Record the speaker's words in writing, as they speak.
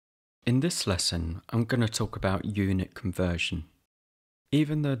In this lesson, I'm going to talk about unit conversion.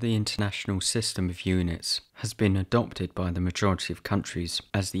 Even though the international system of units has been adopted by the majority of countries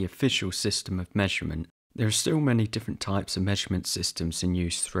as the official system of measurement, there are still many different types of measurement systems in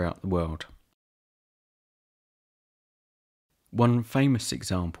use throughout the world. One famous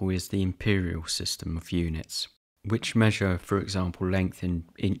example is the imperial system of units, which measure, for example, length in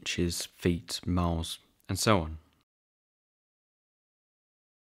inches, feet, miles, and so on.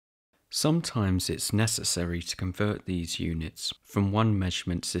 Sometimes it's necessary to convert these units from one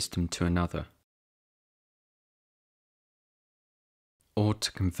measurement system to another, or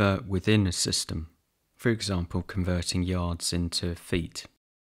to convert within a system, for example, converting yards into feet.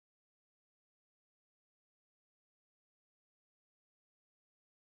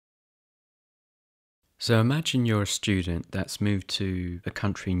 So imagine you're a student that's moved to a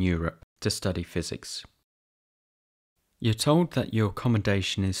country in Europe to study physics. You're told that your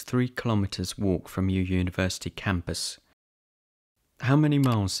accommodation is 3 kilometers walk from your university campus. How many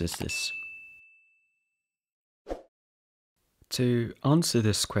miles is this? To answer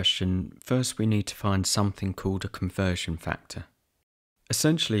this question, first we need to find something called a conversion factor.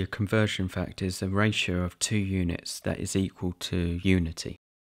 Essentially, a conversion factor is a ratio of two units that is equal to unity.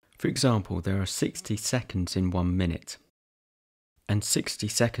 For example, there are 60 seconds in 1 minute, and 60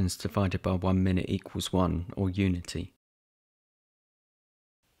 seconds divided by 1 minute equals 1, or unity.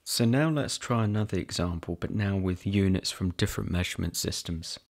 So now let's try another example, but now with units from different measurement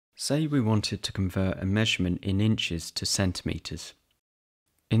systems. Say we wanted to convert a measurement in inches to centimeters.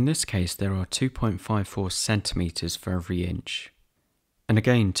 In this case, there are 2.54 centimeters for every inch. And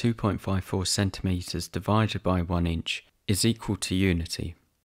again, 2.54 centimeters divided by 1 inch is equal to unity.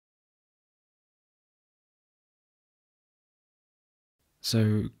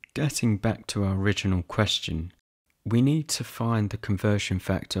 So, getting back to our original question, we need to find the conversion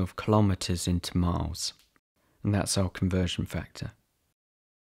factor of kilometers into miles, and that's our conversion factor.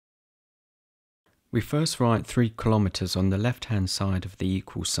 We first write 3 kilometers on the left-hand side of the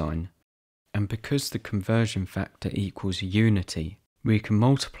equal sign, and because the conversion factor equals unity, we can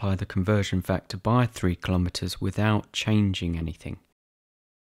multiply the conversion factor by 3 kilometers without changing anything.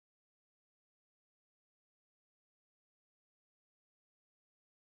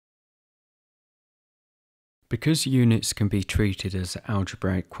 Because units can be treated as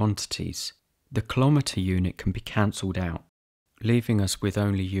algebraic quantities, the kilometre unit can be cancelled out, leaving us with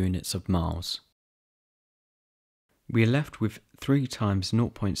only units of miles. We are left with 3 times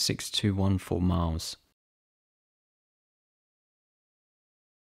 0.6214 miles.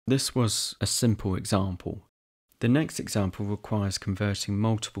 This was a simple example. The next example requires converting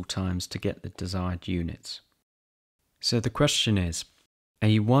multiple times to get the desired units. So the question is,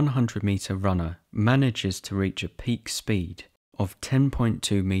 a 100-meter runner manages to reach a peak speed of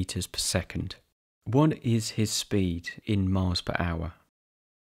 10.2 meters per second. What is his speed in miles per hour?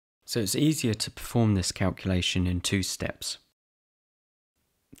 So it's easier to perform this calculation in 2 steps.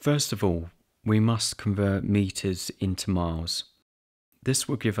 First of all, we must convert meters into miles. This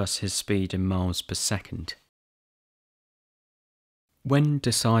will give us his speed in miles per second. When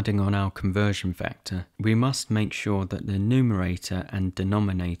deciding on our conversion factor, we must make sure that the numerator and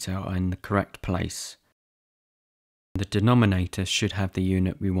denominator are in the correct place. The denominator should have the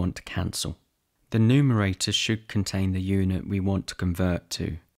unit we want to cancel. The numerator should contain the unit we want to convert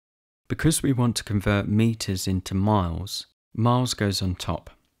to. Because we want to convert meters into miles, miles goes on top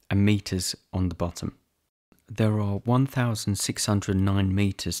and meters on the bottom. There are 1,609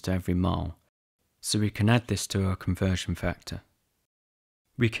 meters to every mile, so we can add this to our conversion factor.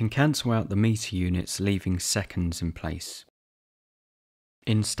 We can cancel out the meter units, leaving seconds in place.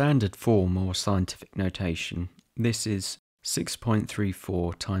 In standard form or scientific notation, this is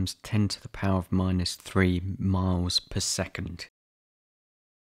 6.34 times 10 to the power of minus 3 miles per second.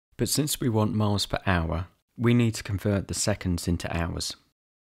 But since we want miles per hour, we need to convert the seconds into hours.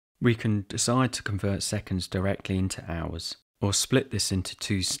 We can decide to convert seconds directly into hours, or split this into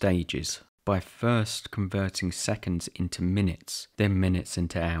 2 stages, by first converting seconds into minutes, then minutes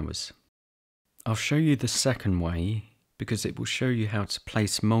into hours. I'll show you the second way because it will show you how to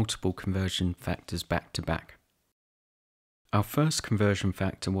place multiple conversion factors back to back. Our first conversion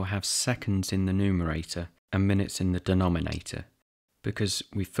factor will have seconds in the numerator and minutes in the denominator, because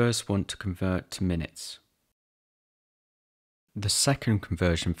we first want to convert to minutes. The second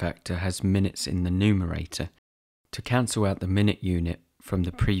conversion factor has minutes in the numerator to cancel out the minute unit from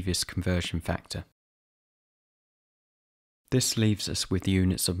the previous conversion factor. This leaves us with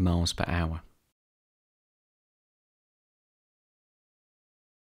units of miles per hour.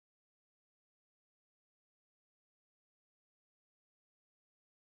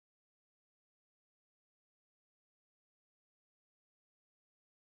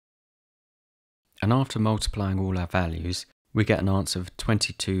 And after multiplying all our values, we get an answer of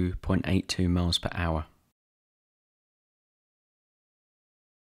 22.82 miles per hour.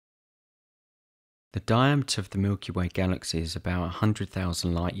 The diameter of the Milky Way galaxy is about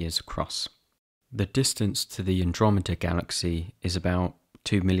 100,000 light years across. The distance to the Andromeda galaxy is about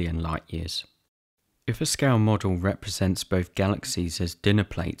 2 million light years. If a scale model represents both galaxies as dinner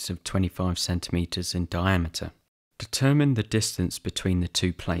plates of 25 centimeters in diameter, determine the distance between the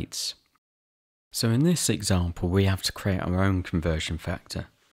two plates. So in this example, we have to create our own conversion factor,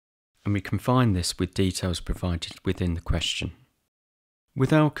 and we can find this with details provided within the question.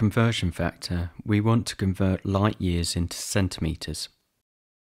 With our conversion factor, we want to convert light years into centimeters.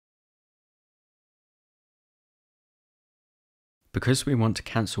 Because we want to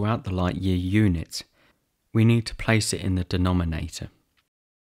cancel out the light year unit, we need to place it in the denominator.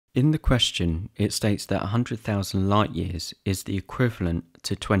 In the question, it states that 100,000 light years is the equivalent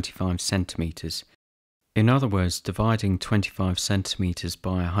to 25 centimeters. In other words, dividing 25 centimeters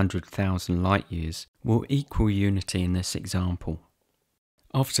by 100,000 light years will equal unity in this example.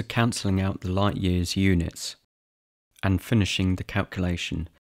 After cancelling out the light years units and finishing the calculation,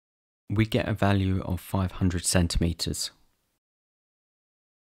 we get a value of 500 centimeters.